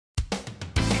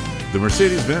The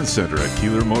Mercedes-Benz Center at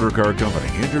Keeler Motor Car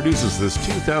Company introduces this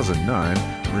 2009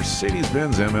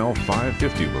 Mercedes-Benz ML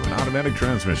 550 with an automatic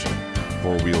transmission,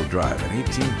 four-wheel drive, and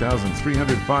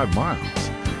 18,305 miles.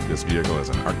 This vehicle has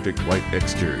an Arctic white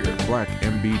exterior, black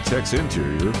MB Tex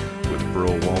interior with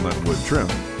pearl walnut wood trim,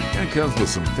 and comes with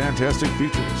some fantastic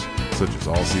features such as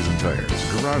all-season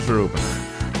tires, garage door opener,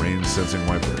 rain-sensing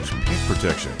wipers, paint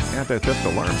protection, anti-theft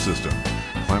alarm system,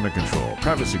 climate control,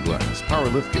 privacy glass, power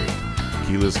liftgate,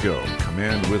 keyless go,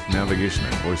 command with navigation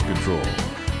and voice control,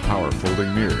 power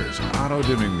folding mirrors, auto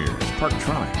dimming mirrors,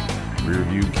 Parktronic, rear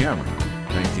view camera,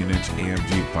 19-inch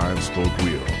AMG 5-spoke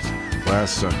wheels,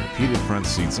 glass sunroof, heated front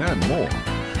seats, and more.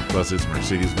 Plus, it's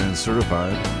Mercedes-Benz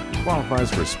certified,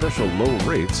 qualifies for special low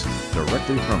rates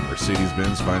directly from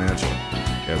Mercedes-Benz Financial.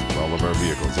 As with all of our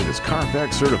vehicles, it is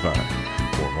Carfax certified.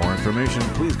 For more information,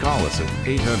 please call us at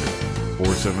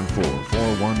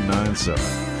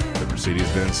 800-474-4197. The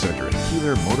Mercedes-Benz Center at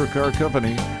Keeler Motor Car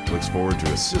Company looks forward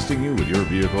to assisting you with your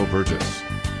vehicle purchase.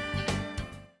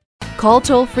 Call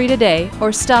toll-free today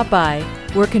or stop by.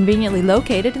 We're conveniently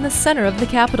located in the center of the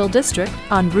Capital District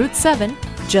on Route 7,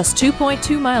 just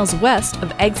 2.2 miles west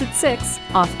of Exit 6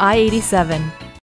 off I-87.